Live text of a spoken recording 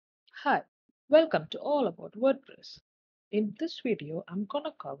Hi, welcome to All About WordPress. In this video, I'm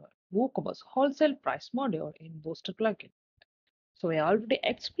gonna cover WooCommerce wholesale price module in Booster plugin. So I already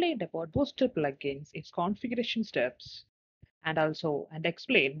explained about Booster plugins, its configuration steps, and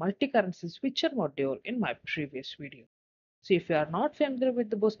explained multi-currency switcher module in my previous video. So if you are not familiar with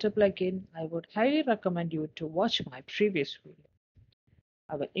the Booster plugin, I would highly recommend you to watch my previous video.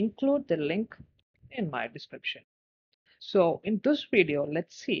 I will include the link in my description. So in this video,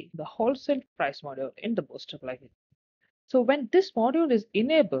 let's see the wholesale price module in the Booster plugin. So when this module is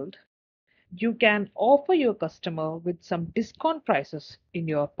enabled, you can offer your customer with some discount prices in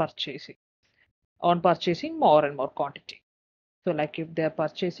your purchasing on purchasing more and more quantity. So like if they're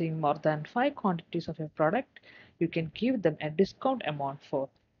purchasing more than 5 quantities of your product, you can give them a discount amount for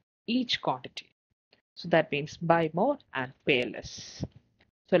each quantity. So that means buy more and pay less.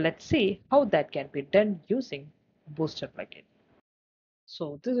 So let's see how that can be done using Booster plugin.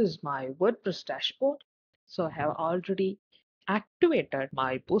 So this is my WordPress dashboard. So I have already activated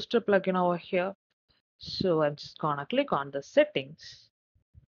my Booster plugin over here. So I'm just gonna click on the settings,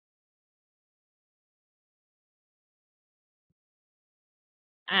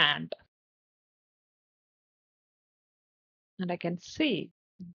 and I can see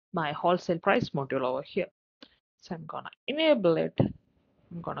my wholesale price module over here. So I'm gonna enable it.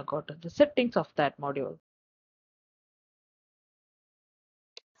 I'm gonna go to the settings of that module.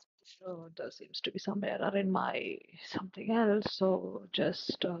 So there seems to be some error in my something else. So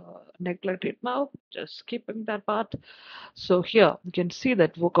just neglect it now. Just skipping that part. So here you can see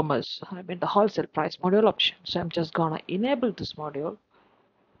that WooCommerce, I'm in the wholesale price module option. So I'm just gonna enable this module,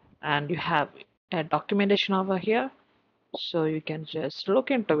 and you have a documentation over here. So you can just look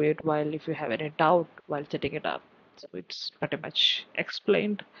into it while if you have any doubt while setting it up. So it's pretty much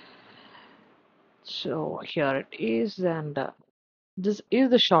explained. So here it is, and this is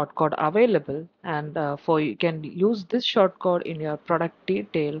the shortcode available, and for you can use this shortcode in your product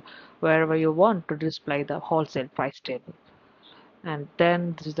detail wherever you want to display the wholesale price table. And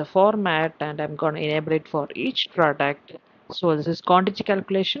then this is the format, and I'm going to enable it for each product. So this is quantity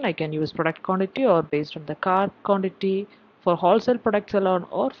calculation. I can use product quantity or based on the cart quantity for wholesale products alone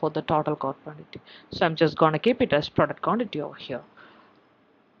or for the total cart quantity. So I'm just going to keep it as product quantity over here.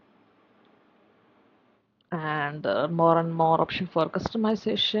 And more and more option for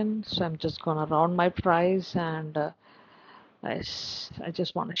customization. So I'm just going to round my price, and I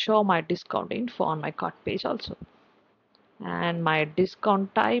just want to show my discount info on my cart page also. And my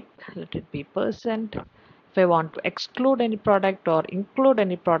discount type, let it be percent. If I want to exclude any product or include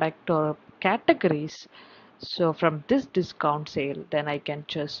any product or categories, so from this discount sale, then I can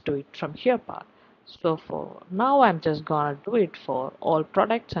just do it from here part. So for now, I'm just gonna do it for all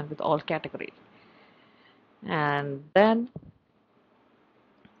products and with all categories. And then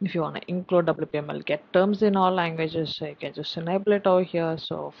if you want to include WPML get terms in all languages, so you can just enable it over here.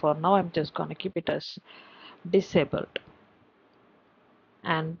 So for now, I'm just gonna keep it as disabled.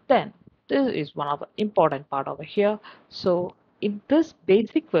 And then this is one of the important part over here. So in this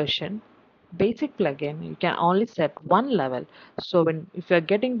basic plugin, you can only set one level. So when if you're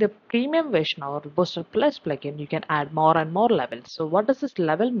getting the premium version or Booster Plus plugin, you can add more and more levels. So what does this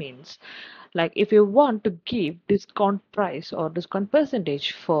level means? Like if you want to give discount price or discount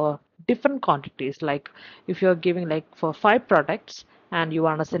percentage for different quantities, like if you're giving like for 5 products and you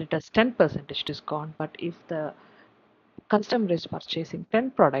want to set it as 10% discount, but if the customer is purchasing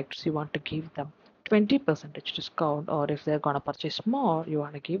 10 products, you want to give them 20% discount, or if they're going to purchase more, you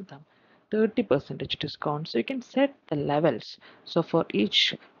want to give them 30% discount. So you can set the levels. So for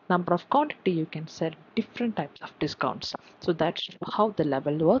each number of quantity, you can set different types of discounts. So that's how the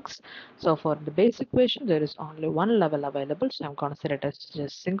level works. So for the basic version, there is only one level available. So I'm going to set it as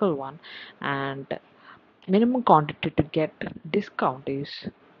just single one, and minimum quantity to get discount is,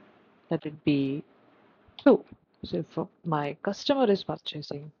 let it be, 2. So if my customer is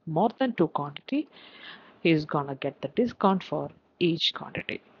purchasing more than 2 quantity, he is gonna get the discount for each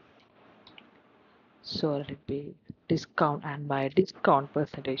quantity. So let it be discount, and my discount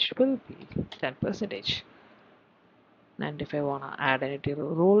percentage will be 10%. And if I wanna add any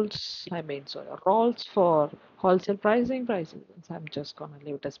rules, so rules for wholesale prices, I'm just gonna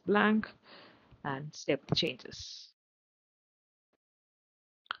leave it as blank and save the changes.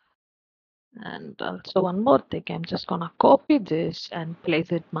 And also one more thing, I'm just gonna copy this and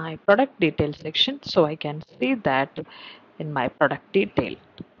place it in my product detail section so I can see that in my product detail.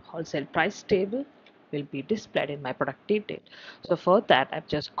 Wholesale price table will be displayed in my product detail. So for that, I've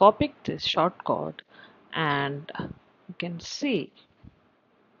just copied this shortcode, and you can see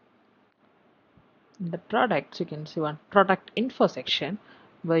in the products, you can see one product info section.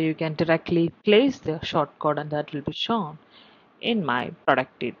 where you can directly place the shortcode and that will be shown in my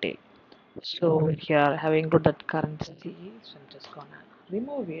product detail. So here having got that currency, so I'm just gonna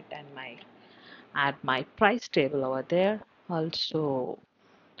remove it and my add my price table over there. Also,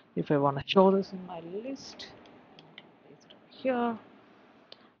 if I want to show this in my list, paste it over here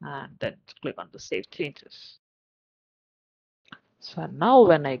and then click on the save changes. So now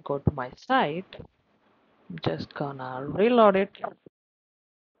when I go to my site, I'm just gonna reload it.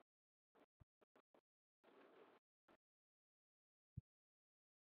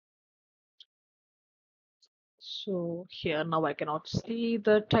 So here now I cannot see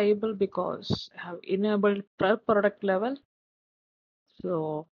the table because I have enabled per product level.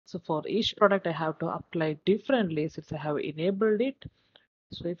 So for each product I have to apply differently since I have enabled it.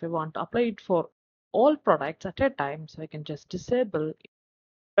 So if I want to apply it for all products at a time, so I can just disable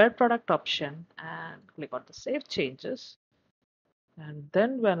per product option and click on the save changes. And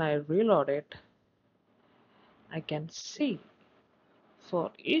then when I reload it, I can see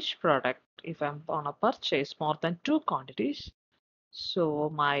for each product if I'm gonna purchase more than two quantities,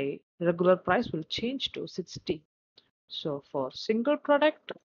 so my regular price will change to 60. So for single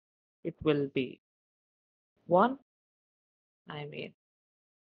product, it will be 1. I mean,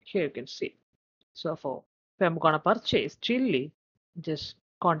 here you can see. So for if I'm gonna purchase chili, just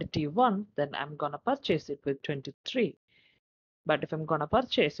quantity 1, then I'm gonna purchase it with 23. But if I'm gonna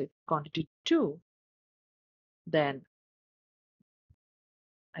purchase it quantity 2, then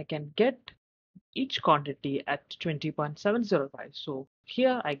I can get each quantity at 20.705. So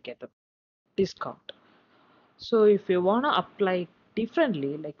here I get a discount. So if you wanna apply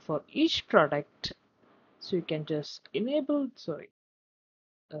differently, like for each product, so you can just enable, sorry,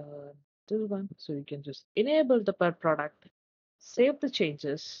 uh, this one. So you can just enable the per product, save the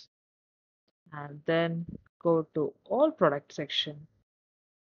changes, and then go to all product section.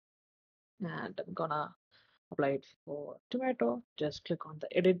 And I'm gonna apply it for tomato. Just click on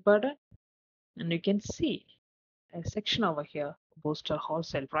the edit button, and you can see a section over here, booster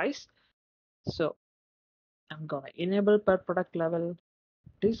wholesale price. So I'm gonna enable per product level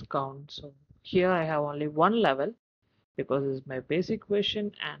discount. So here I have only one level because it's my basic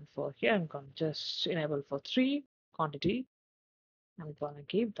version, and for here I'm gonna just enable for 3 quantity. I'm gonna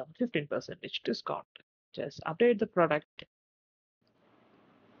give them 15% discount. Just update the product,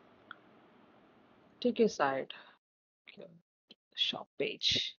 take a side, okay, shop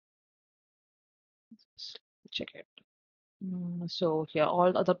page, check it. So here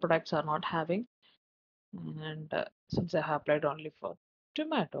all other products are not having, and since I have applied only for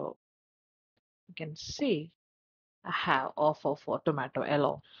tomato, you can see I have offer for tomato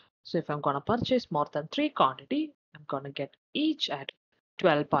alone. So if I'm gonna purchase more than 3 quantity, I'm gonna get each at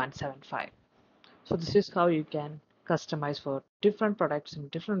 12.75. So this is how you can customize for different products in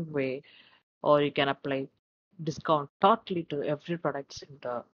different way, or you can apply discount totally to every products in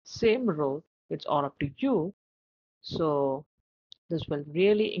the same row. It's all up to you. So this will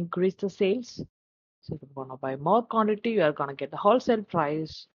really increase the sales. So if you want to buy more quantity, you are going to get the wholesale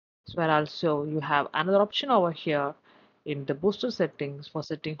price. So where also you have another option over here in the booster settings for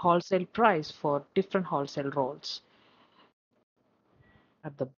setting wholesale price for different wholesale roles.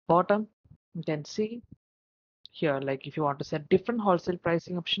 At the bottom, you can see here, like if you want to set different wholesale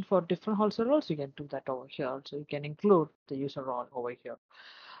pricing option for different wholesale roles, you can do that over here. So you can include the user role over here.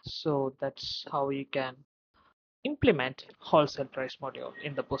 So that's how you can implement wholesale price module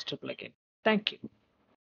in the booster plugin. Thank you.